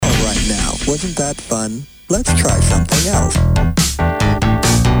Wasn't that fun? Let's try something else.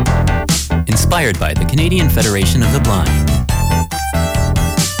 Inspired by the Canadian Federation of the Blind.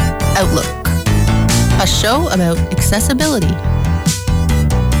 Outlook, a show about accessibility,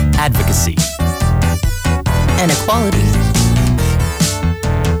 Advocacy. and equality.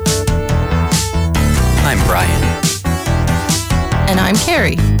 I'm Brian. And I'm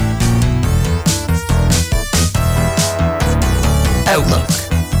Carrie. Outlook.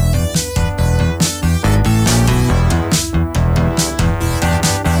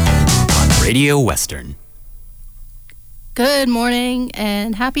 On Radio Western. Good morning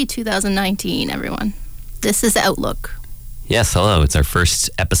and happy 2019, everyone. This is Outlook. Yes, hello. It's our first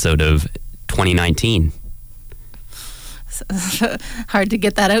episode of 2019. Hard to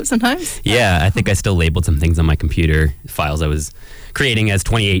get that out sometimes. Yeah, I think I still labeled some things on my computer files I was creating as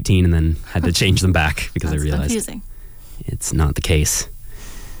 2018 and then had to change them back because That's I realized confusing. it's not the case.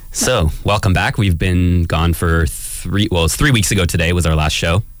 So, welcome back. We've been gone for it's 3 weeks ago today was our last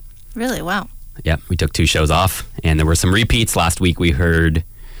show. Really? Wow. Yeah, we took 2 shows off, and there were some repeats. Last week we heard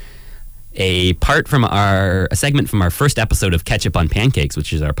a segment from our first episode of Ketchup on Pancakes,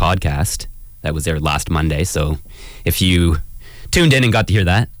 which is our podcast. That was aired last Monday, so if you tuned in and got to hear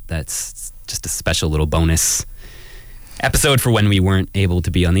that, that's just a special little bonus episode for when we weren't able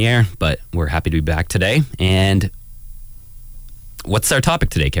to be on the air, but we're happy to be back today. And what's our topic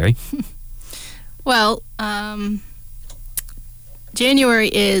today, Carrie? Well, January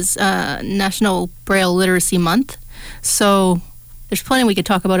is National Braille Literacy Month, so there's plenty we could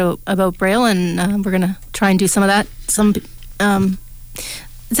talk about Braille, and we're going to try and do some of that.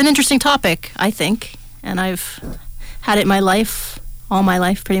 It's an interesting topic, I think, and I've had it in my life, all my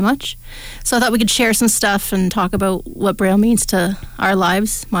life pretty much. So I thought we could share some stuff and talk about what Braille means to our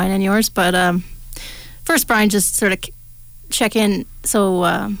lives, mine and yours. But first, Brian, just sort of check in. So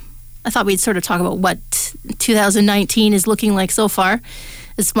I thought we'd sort of talk about what 2019 is looking like so far,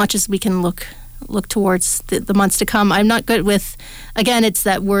 as much as we can look towards the months to come. I'm not good with, again, it's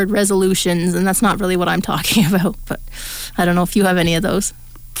that word resolutions, and that's not really what I'm talking about, but I don't know if you have any of those.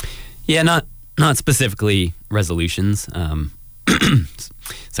 Yeah, not specifically resolutions.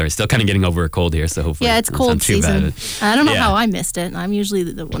 Sorry, still kind of getting over a cold here, so hopefully it's it doesn't cold sound too season. bad. I don't know how I missed it. I'm usually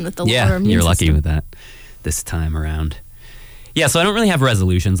the one with the lower immune you're lucky system. with that this time around. Yeah, so I don't really have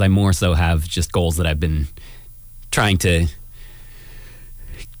resolutions. I more so have just goals that I've been trying to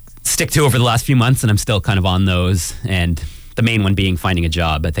stick to over the last few months, and I'm still kind of on those. And the main one being finding a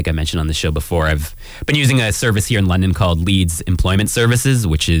job. I think I mentioned on the show before, I've been using a service here in London called Leeds Employment Services,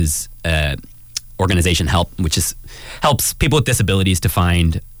 which is organization which helps people with disabilities to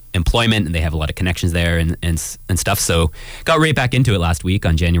find employment, and they have a lot of connections there and stuff. So got right back into it last week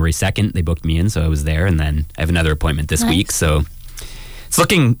on January 2nd. They booked me in, so I was there, and then I have another appointment this week. So it's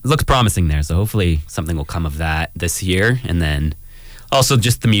looks promising there. So hopefully something will come of that this year. And then also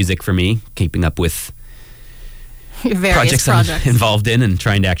just the music for me, keeping up with Your various projects I'm involved in and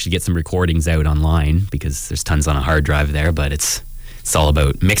trying to actually get some recordings out online because there's tons on a hard drive there, but it's all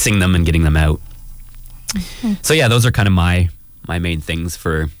about mixing them and getting them out. Mm-hmm. So yeah, those are kind of my main things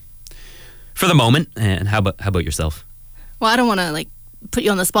for the moment. And how about yourself? Well, I don't want to put you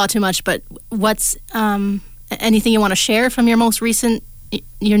on the spot too much, but what's anything you want to share from your most recent,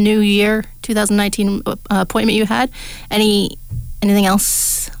 your new year 2019 appointment you had? Anything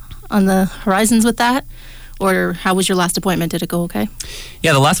else on the horizons with that? Or how was your last appointment? Did it go okay?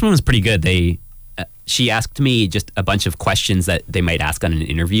 Yeah, the last one was pretty good. She asked me just a bunch of questions that they might ask on an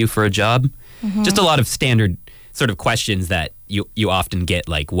interview for a job. Mm-hmm. Just a lot of standard sort of questions that you often get,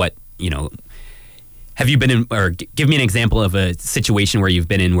 like what, have you been in, or give me an example of a situation where you've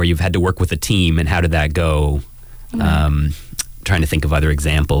been in where you've had to work with a team and how did that go? Mm-hmm. Trying to think of other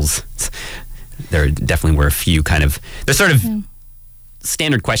examples. There definitely were a few they're sort of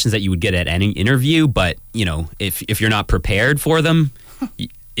standard questions that you would get at any interview, but if you're not prepared for them,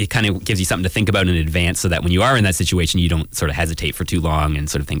 it kind of gives you something to think about in advance, so that when you are in that situation, you don't sort of hesitate for too long and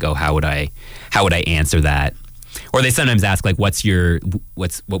sort of think, oh, how would I answer that? Or they sometimes ask, like, what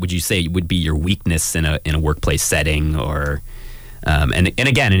would you say would be your weakness in a workplace setting, or and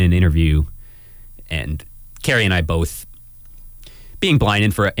again in an interview. And Carrie and I both, being blind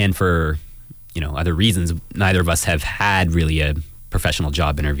and for other reasons, neither of us have had really a professional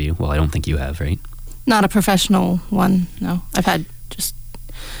job interview. Well, I don't think you have, right? Not a professional one, no. I've had just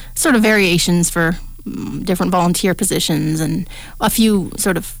sort of variations for different volunteer positions and a few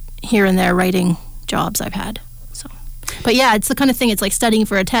sort of here and there writing jobs I've had. So, but yeah, it's the kind of thing, it's like studying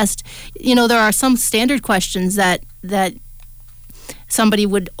for a test. There are some standard questions that somebody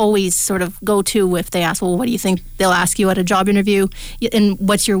would always sort of go to if they ask, well, what do you think they'll ask you at a job interview, and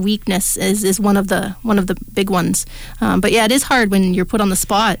what's your weakness is one of the big ones. But yeah, it is hard when you're put on the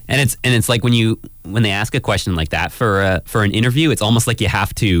spot. And it's like when they ask a question like that for an interview, it's almost like you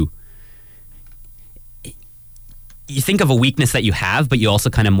have to. You think of a weakness that you have, but you also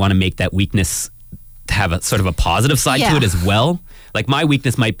kind of want to make that weakness have a sort of a positive side to it as well. Like my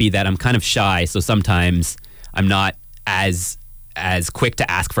weakness might be that I'm kind of shy, so sometimes I'm not as quick to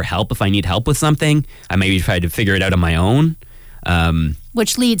ask for help if I need help with something. I maybe try to figure it out on my own.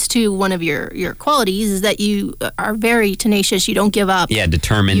 Which leads to one of your qualities is that you are very tenacious. You don't give up. Yeah,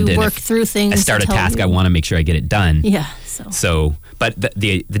 determined. You work through things. I start a task, I want to make sure I get it done. Yeah. So, but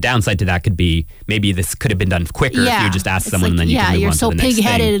the downside to that could be maybe this could have been done quicker if you just asked someone, and then you can move on to the next thing. Yeah, you're so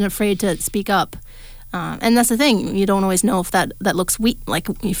pig-headed and afraid to speak up. And that's the thing. You don't always know if that looks weak, like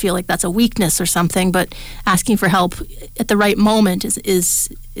you feel like that's a weakness or something. But asking for help at the right moment is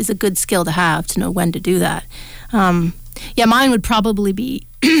a good skill to have, to know when to do that. Yeah, mine would probably be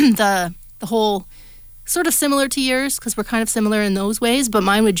the whole sort of similar to yours, because we're kind of similar in those ways. But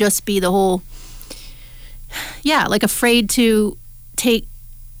mine would just be the whole, like afraid to take,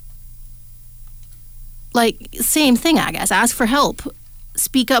 like same thing, I guess. Ask for help,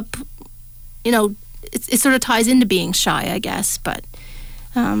 speak up. It sort of ties into being shy, I guess. But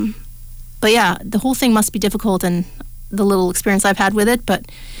yeah, the whole thing must be difficult, and the little experience I've had with it. But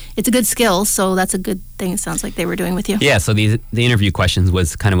it's a good skill, so that's a good thing. It sounds like they were doing with you. Yeah. So the interview questions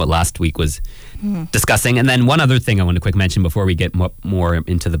was kind of what last week was discussing, and then one other thing I want to quick mention before we get more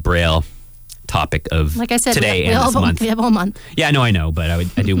into the Braille topic of like I said, today and this month. We have all month. Yeah, no, I know, but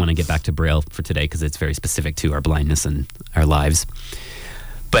I do want to get back to Braille for today because it's very specific to our blindness and our lives.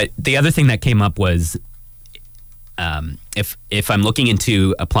 But the other thing that came up was if I'm looking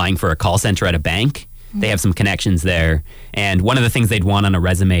into applying for a call center at a bank, they have some connections there. And one of the things they'd want on a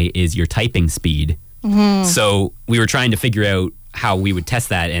resume is your typing speed. So we were trying to figure out how we would test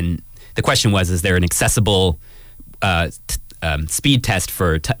that. And the question was, is there an accessible speed test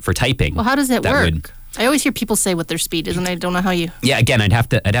for typing? Well, how does it work? I always hear people say what their speed is, and I don't know how you... Yeah, again, I'd have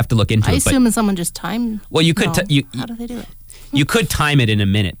to look into it. I assume someone just timed... Well, you could... How do they do it? You could time it in a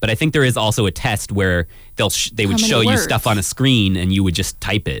minute, but I think there is also a test where they would show you stuff on a screen and you would just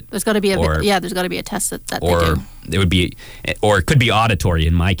type it. There's got to be there's got to be a test that they do. Or there would be, or it could be auditory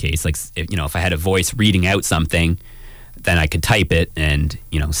in my case. Like if I had a voice reading out something, then I could type it and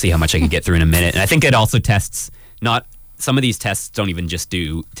see how much I could get through in a minute. And I think it also tests some of these tests don't even just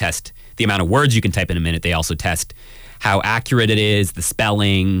test the amount of words you can type in a minute. They also test how accurate it is, the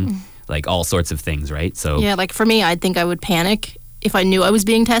spelling. Like all sorts of things, right? So yeah, like for me, I think I would panic if I knew I was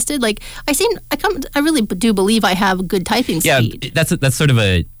being tested. Like I really do believe I have good typing speed. Yeah, that's sort of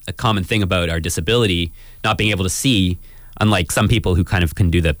a common thing about our disability, not being able to see. Unlike some people who kind of can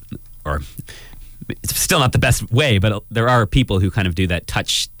do or it's still not the best way, but there are people who kind of do that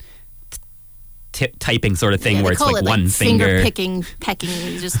touch typing sort of thing where it's like one finger pecking,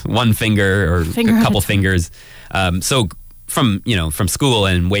 just one finger or a couple fingers. So from school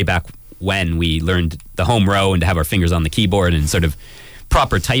and way back when we learned the home row and to have our fingers on the keyboard and sort of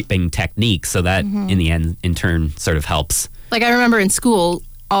proper typing techniques, so that in the end, in turn, sort of helps. Like I remember in school,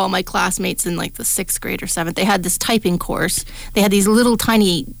 all my classmates in like the 6th grade or 7th, they had this typing course. They had these little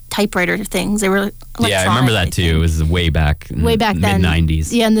tiny typewriter things. They were electronic. Yeah, I remember that too. It was way back then.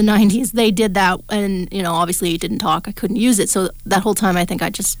 Mid-90s. Yeah, in the 90s. They did that, and obviously you didn't talk. I couldn't use it. So that whole time I think I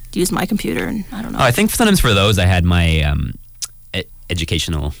just used my computer, and I don't know. Oh, I think sometimes for those I had my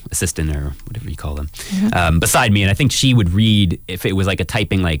educational assistant or whatever you call them beside me, and I think she would read if it was like a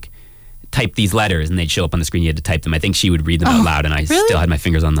typing, like type these letters and they'd show up on the screen, you had to type them. I think she would read them out loud, and I still had my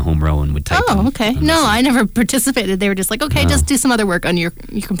fingers on the home row and would type them. Oh, okay. No, I never participated. They were just like, okay, just do some other work on your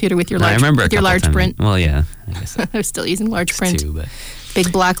computer with your large print. Well, yeah, I guess I was still using large print. Too, but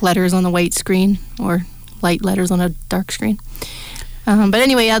big black letters on the white screen or light letters on a dark screen. But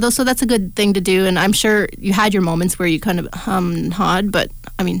anyway, so that's a good thing to do, and I'm sure you had your moments where you kind of hawed, but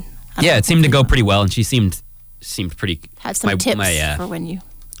I mean... it seemed to go pretty well, and she seemed pretty... Had some tips for when you...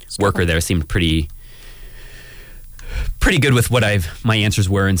 worker there seemed pretty good with what my answers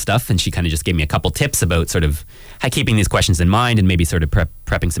were and stuff, and she kind of just gave me a couple tips about sort of keeping these questions in mind and maybe sort of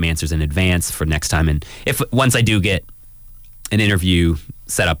prepping some answers in advance for next time. And once I do get an interview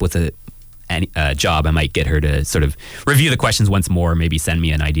set up with a job, I might get her to sort of review the questions once more, maybe send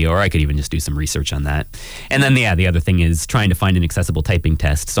me an idea, or I could even just do some research on that. And then the other thing is trying to find an accessible typing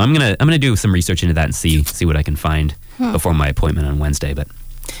test. So I'm gonna do some research into that and see what I can find before my appointment on Wednesday. But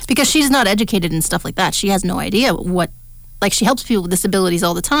because she's not educated in stuff like that, she has no idea what like she helps people with disabilities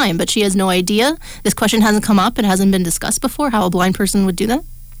all the time, but she has no idea. This question hasn't come up and hasn't been discussed before, how a blind person would do that.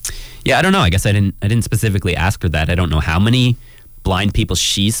 Yeah, I don't know. I guess I didn't specifically ask her that. I don't know how many blind people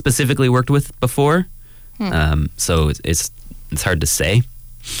she's specifically worked with before. So it's hard to say.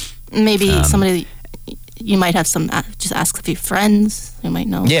 Maybe somebody you might have some. Just ask a few friends who might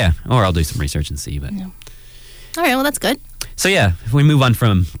know. Yeah, or I'll do some research and see. But Yeah. All right, well that's good. so yeah, if we move on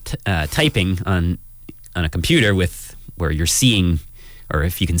from typing on a computer with where you're seeing, or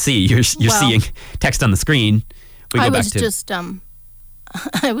if you can see, you're Well, seeing text on the screen. We go I back was to. just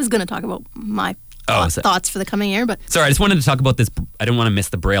I was going to talk about my Oh, so- thoughts for the coming year, but Sorry, I just wanted to talk about this. I don't want to miss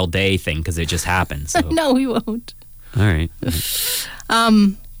the Braille Day thing because it just happened. So. no, we won't. All right.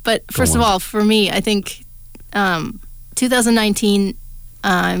 But first of on. all, for me, I think 2019,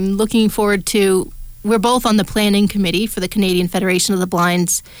 I'm looking forward to. We're both on the planning committee for the Canadian Federation of the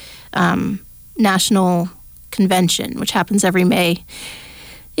Blind's national convention, which happens every May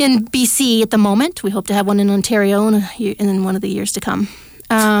in BC at the moment. We hope to have one in Ontario in one of the years to come.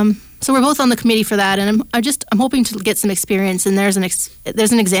 So we're both on the committee for that, and I'm hoping to get some experience. And there's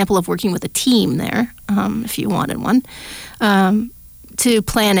an example of working with a team there, if you wanted one, to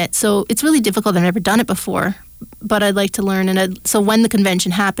plan it. So it's really difficult. I've never done it before, but I'd like to learn. And so when the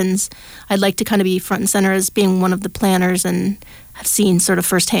convention happens, I'd like to kind of be front and center as being one of the planners, and have seen sort of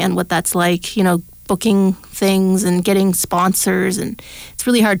firsthand what that's like. You know, booking things and getting sponsors, and it's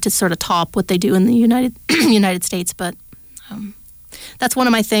really hard to sort of top what they do in the United States, but. That's one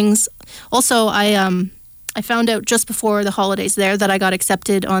of my things. Also, I found out just before the holidays there that I got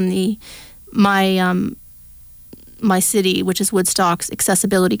accepted on my city, which is Woodstock's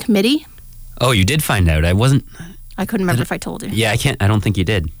accessibility committee. Oh, you did find out. I wasn't. I couldn't remember if I told you. Yeah, I can't. I don't think you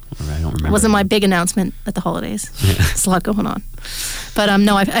did. Or I don't remember. It wasn't my big announcement at the holidays. There's a lot going on. But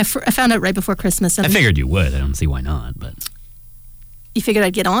no, I found out right before Christmas. And I figured you would. I don't see why not. But you figured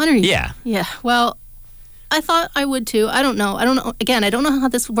I'd get on, or yeah. Yeah. Well, I thought I would too. I don't know. Again, I don't know how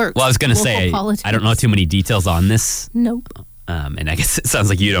this works. Well, I was going to Local say politics. I don't know too many details on this. Nope. And I guess it sounds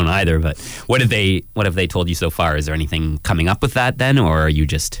like you don't either. But what have they told you so far? Is there anything coming up with that then, or are you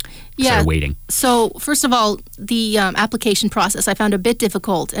just sort of waiting? So first of all, the application process I found a bit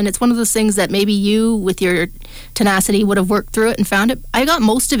difficult, and it's one of those things that maybe you, with your tenacity, would have worked through it and found it. I got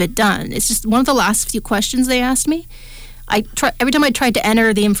most of it done. It's just one of the last few questions they asked me. Every time I tried to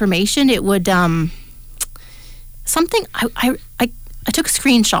enter the information, it would something. I took a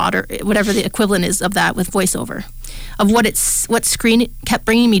screenshot or whatever the equivalent is of that with VoiceOver, of what screen it kept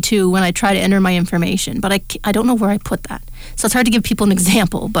bringing me to when I try to enter my information, but I don't know where I put that. So it's hard to give people an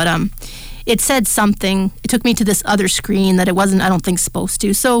example, but it said something. It took me to this other screen that it wasn't, I don't think, supposed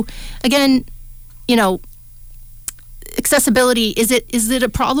to. So again, you know, accessibility, is it a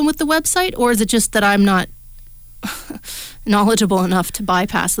problem with the website, or is it just that I'm not knowledgeable enough to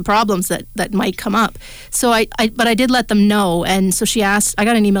bypass the problems that might come up? So but I did let them know, and so she asked. I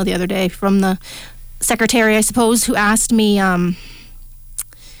got an email the other day from the secretary, I suppose, who asked me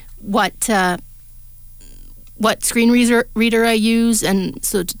what screen reader I use, and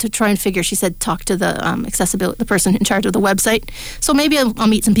so to try and figure. She said talk to the accessibility, the person in charge of the website. So maybe I'll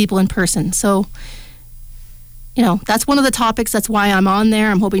meet some people in person. So. You know, that's one of the topics. That's why I'm on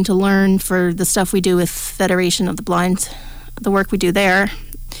there. I'm hoping to learn for the stuff we do with Federation of the Blind, the work we do there.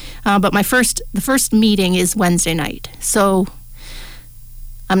 But the first meeting is Wednesday night. So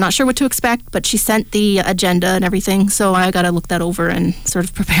I'm not sure what to expect, but she sent the agenda and everything. So I got to look that over and sort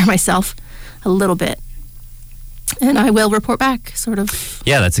of prepare myself a little bit. And I will report back, sort of.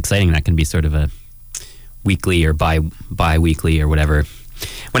 Yeah, that's exciting. That can be sort of a weekly or bi-weekly or whatever.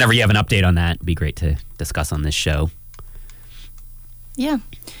 Whenever you have an update on that, it'd be great to discuss on this show. Yeah.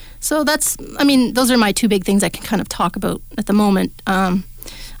 So those are my two big things I can kind of talk about at the moment. Other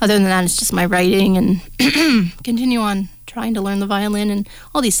than that, it's just my writing and continue on trying to learn the violin and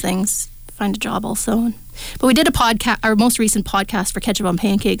all these things. Find a job also. But we did a podcast, our most recent podcast for Ketchup on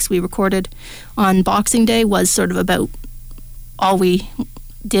Pancakes we recorded on Boxing Day was sort of about all we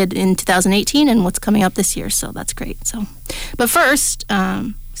did in 2018 and what's coming up this year, so that's great. So, but first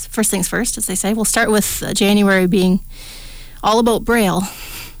things first, as they say, we'll start with January being all about Braille.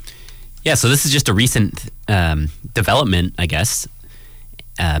 Yeah, so this is just a recent development, I guess,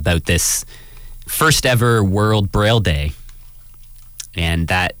 about this first ever World Braille Day, and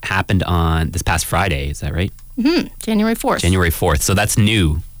that happened on this past Friday. Is that right? Mm-hmm. January 4th. January 4th. So that's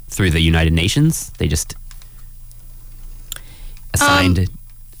new through the United Nations. They just assigned.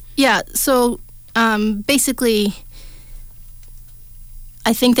 Yeah, so basically,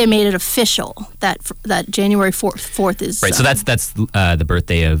 I think they made it official that January 4th is... Right, so that's the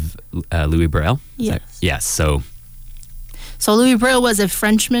birthday of Louis Braille? Yes. Yes, so... So Louis Braille was a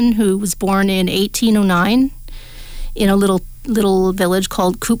Frenchman who was born in 1809 in a little village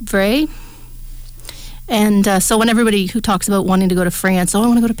called Coupe-Vray. And so when everybody who talks about wanting to go to France, I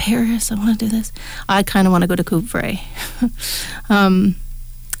want to go to Paris, I want to do this, I kind of want to go to Coupe-Vray.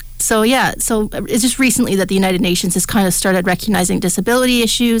 So it's just recently that the United Nations has kind of started recognizing disability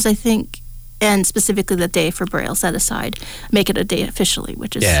issues, I think, and specifically the day for Braille set aside, make it a day officially,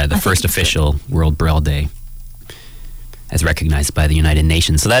 which is the first official World Braille Day as recognized by the United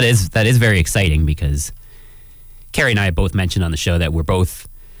Nations. So that is very exciting because Carrie and I both mentioned on the show that we're both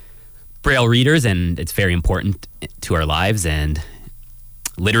Braille readers, and it's very important to our lives. And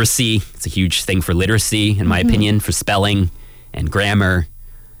literacy, it's a huge thing for literacy, in my opinion, for spelling and grammar.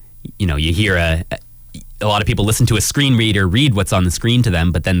 You know, you hear a lot of people listen to a screen reader read what's on the screen to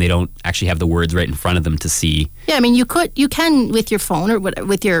them, but then they don't actually have the words right in front of them to see. Yeah, I mean, you can with your phone or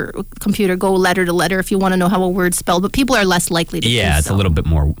with your computer go letter to letter if you want to know how a word's spelled, but people are less likely to do so. Yeah, it's a little bit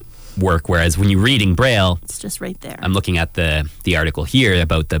more work, whereas when you're reading Braille, it's just right there. I'm looking at the article here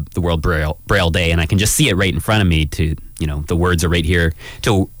about the World Braille Day, and I can just see it right in front of me. The words are right here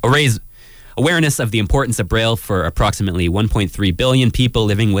to raise awareness of the importance of Braille for approximately 1.3 billion people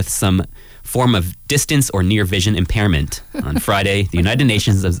living with some form of distance or near vision impairment. On Friday, the United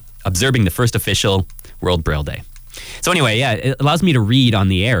Nations is observing the first official World Braille Day. So anyway, yeah, it allows me to read on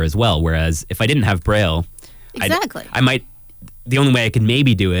the air as well, whereas if I didn't have Braille, exactly, I might, the only way I could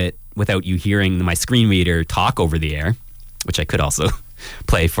maybe do it without you hearing my screen reader talk over the air, which I could also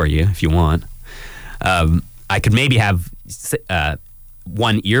play for you if you want. I could maybe have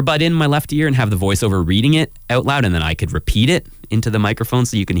one earbud in my left ear and have the voiceover reading it out loud, and then I could repeat it into the microphone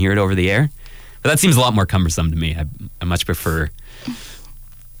so you can hear it over the air. But that seems a lot more cumbersome to me. I much prefer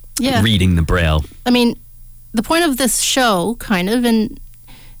reading the Braille. I mean, the point of this show, kind of, and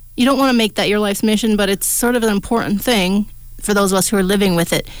you don't want to make that your life's mission, but it's sort of an important thing for those of us who are living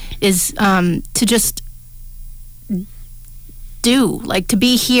with it, is to just to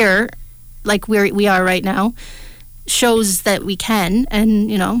be here like we are right now, shows that we can,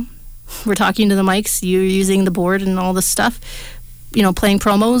 and we're talking to the mics, you're using the board and all this stuff, playing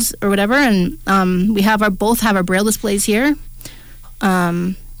promos or whatever, and we both have our Braille displays here.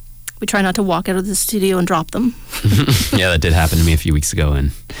 We try not to walk out of the studio and drop them. Yeah, that did happen to me a few weeks ago,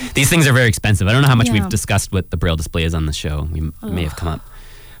 and these things are very expensive. I don't know how much we've discussed what the Braille display is on the show. We may have come up.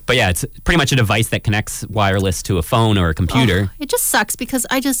 But yeah, it's pretty much a device that connects wireless to a phone or a computer. It just sucks because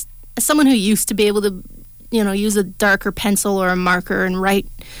as someone who used to be able to use a darker pencil or a marker and write,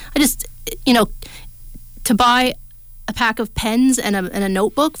 to buy a pack of pens and a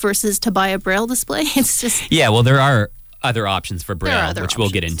notebook versus to buy a Braille display, it's just... Yeah, well, there are other options for Braille, which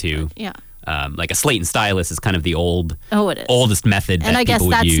we'll get into. Yeah. Like a slate and stylus is kind of the oldest method and that people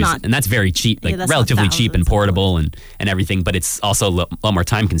would use. And that's very cheap, relatively cheap and portable and everything, but it's also a lot more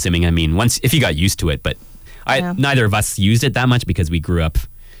time consuming. I mean, if you got used to it, but neither of us used it that much because we grew up,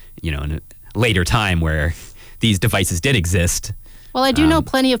 in a later time where these devices did exist. Well, I do know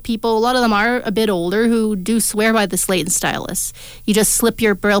plenty of people, a lot of them are a bit older, who do swear by the slate and stylus. You just slip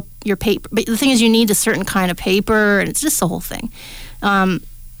your Braille, your paper. But the thing is, you need a certain kind of paper, and it's just the whole thing.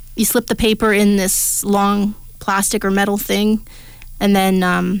 You slip the paper in this long plastic or metal thing, and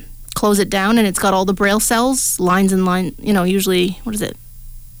then close it down, and it's got all the Braille cells, lines and lines, usually, what is it?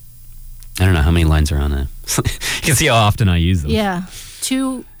 I don't know how many lines are on it. You can see how often I use them. Yeah.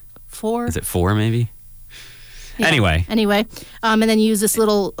 2, 4. Is it 4 maybe? Yeah. Anyway, and then you use this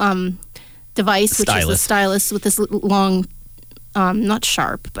little device, which is the stylus, with this long, not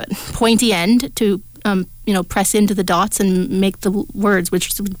sharp, but pointy end to, press into the dots and make the words,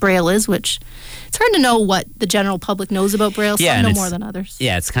 which Braille is, which it's hard to know what the general public knows about Braille. Some know more than others.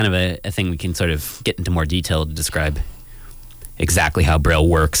 Yeah, it's kind of a thing we can sort of get into more detail to describe exactly how Braille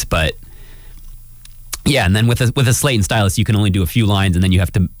works, but... Yeah, and then with a slate and stylus, you can only do a few lines, and then you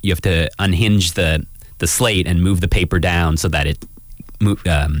have to unhinge the slate and move the paper down so that it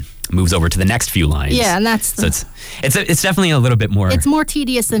moves over to the next few lines. Yeah, and that's so it's definitely a little bit more. It's more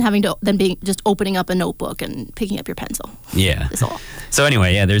tedious than being just opening up a notebook and picking up your pencil. Yeah. That's all. So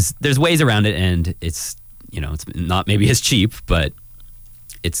anyway, yeah, there's ways around it, and it's it's not maybe as cheap, but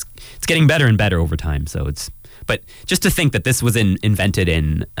it's getting better and better over time. So it's. But just to think that this was invented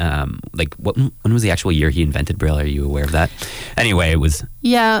in, when was the actual year he invented Braille? Are you aware of that? Anyway, it was...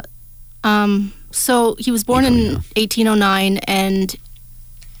 Yeah. So he was born in 1809, and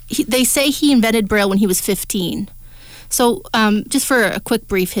they say he invented Braille when he was 15. So just for a quick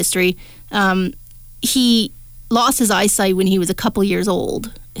brief history, he lost his eyesight when he was a couple years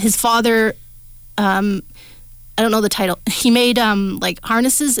old. His father, I don't know the title, he made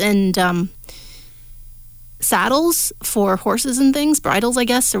harnesses and... saddles for horses and things, bridles, I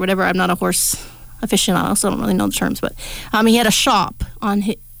guess, or whatever. I'm not a horse aficionado, so I don't really know the terms. But he had a shop on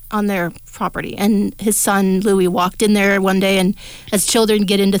their property, and his son Louis walked in there one day, and as children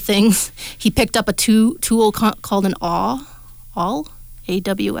get into things, he picked up a tool called an awl,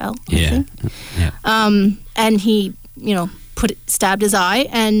 A-W-L, I think. Yeah. And he, stabbed his eye,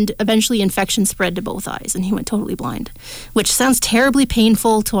 and eventually infection spread to both eyes, and he went totally blind, which sounds terribly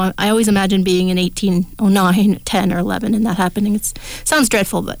painful. I always imagine being in 1809, 10, or 11, and that happening. It sounds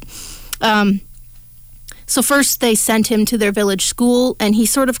dreadful, but... So first they sent him to their village school, and he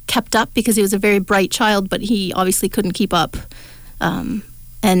sort of kept up because he was a very bright child, but he obviously couldn't keep up.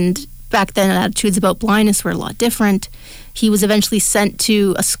 And back then, attitudes about blindness were a lot different. He was eventually sent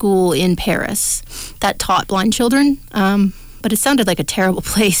to a school in Paris that taught blind children, but it sounded like a terrible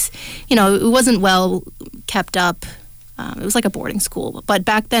place. It wasn't well kept up. It was like a boarding school. But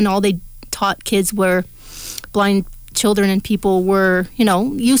back then, all they taught kids were blind children and people were,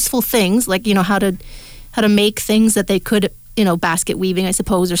 useful things, like, how to make things that they could, basket weaving, I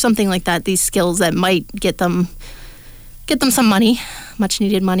suppose, or something like that. These skills that might get them some money, much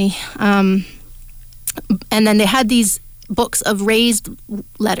needed money. And then they had these books of raised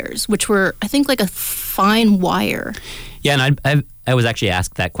letters, which were, I think, like a fine wire. Yeah, and I was actually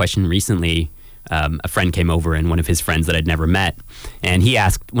asked that question recently. A friend came over, and one of his friends that I'd never met, and he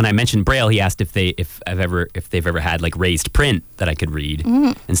asked, when I mentioned Braille, he asked if they've ever had like raised print that I could read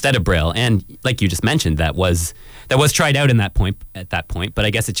instead of Braille. And like you just mentioned, that was tried out at that point, but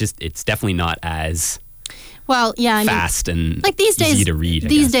I guess it's definitely not as fast and like these days, easy to read.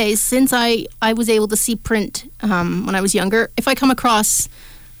 These days, since I was able to see print when I was younger, if I come across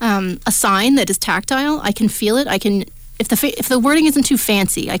a sign that is tactile, I can feel it. I can. If the wording isn't too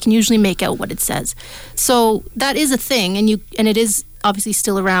fancy, I can usually make out what it says. So that is a thing, and it is obviously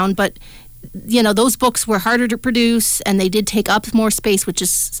still around. But those books were harder to produce, and they did take up more space, which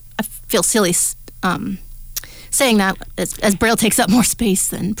is, I feel silly saying that as Braille takes up more space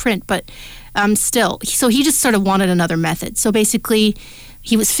than print. But still, so he just sort of wanted another method. So basically,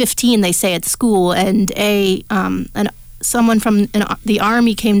 he was 15, they say, at school, and someone from the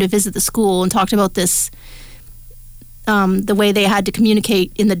army came to visit the school and talked about this. The way they had to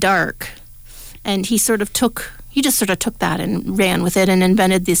communicate in the dark, and he just sort of took that and ran with it and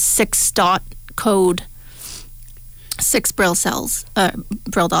invented this 6-dot code, 6 Braille cells,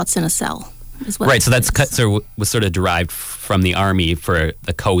 Braille dots in a cell. Right, so was sort of derived from the army for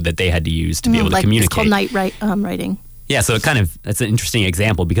the code that they had to use to be able to communicate. It's called night writing. Yeah, so that's an interesting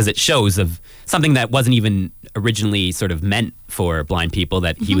example because it shows of something that wasn't even originally sort of meant for blind people,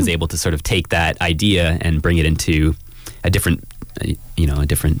 that he was able to sort of take that idea and bring it into a different,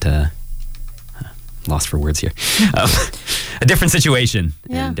 lost for words here, a different situation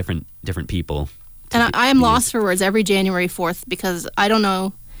and different people. And I am lost for words every January 4th because I don't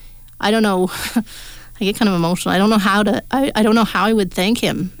know. I get kind of emotional. I don't know how I would thank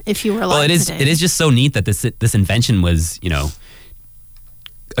him if you were alive today. It is just so neat that this invention was,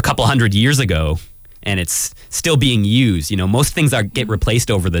 a couple hundred years ago, and it's still being used. Most things get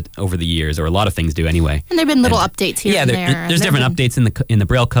replaced over the years, or a lot of things do anyway. And there've been little updates here and there. There's different updates in the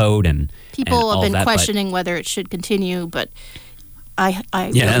Braille code, and people and have been questioning whether it should continue. But I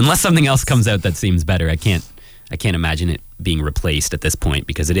unless something else comes out that seems better, I can't imagine it being replaced at this point,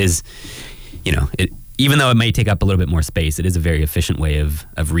 because it is, even though it may take up a little bit more space, it is a very efficient way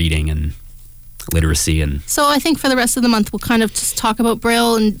of reading and literacy. And so I think for the rest of the month, we'll kind of just talk about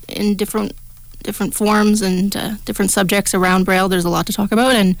Braille in different forms and different subjects around Braille. There's a lot to talk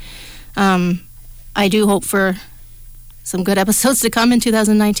about, and I do hope for some good episodes to come in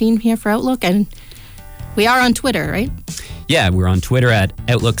 2019 here for Outlook. And we are on Twitter, right? Yeah, we're on Twitter at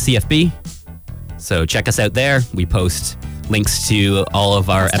OutlookCFB. So check us out there. We post links to all of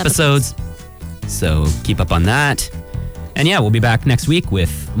our episodes. So keep up on that. And yeah, we'll be back next week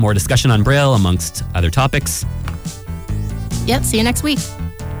with more discussion on Braille amongst other topics. Yep, see you next week.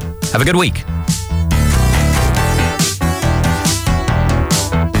 Have a good week.